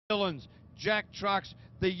Whelan's, Jack Trucks,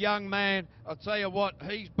 the young man, I'll tell you what,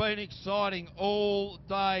 he's been exciting all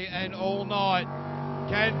day and all night.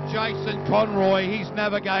 Can Jason Conroy, his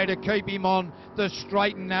navigator, keep him on the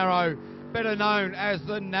straight and narrow, better known as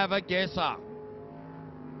the Navigesser?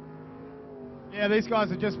 Yeah, these guys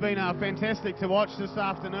have just been fantastic to watch this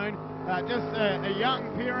afternoon. Just a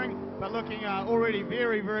young pairing, but looking already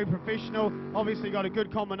very, very professional. Obviously got a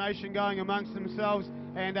good combination going amongst themselves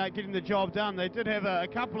and getting the job done. They did have a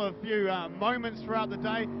couple of few moments throughout the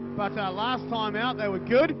day, but last time out they were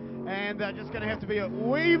good, and just going to have to be a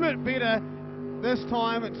wee bit better this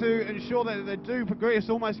time to ensure that they do progress,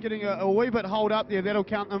 almost getting a wee bit hold up there. That'll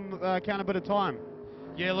count them count a bit of time.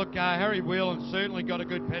 Yeah, look, Harry Whelan's certainly got a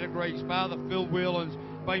good pedigree. His father, Phil Whelan's,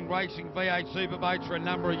 been racing V8 Superboats for a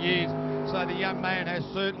number of years, so the young man has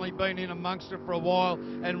certainly been in amongst it for a while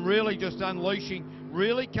and really just unleashing,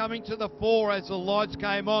 really coming to the fore as the lights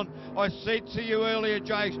came on. I said to you earlier,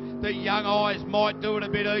 Jace, that young eyes might do it a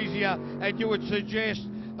bit easier, and you would suggest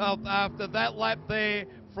after that lap there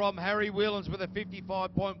from Harry Whelan's with a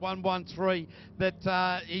 55.113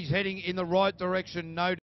 that he's heading in the right direction, no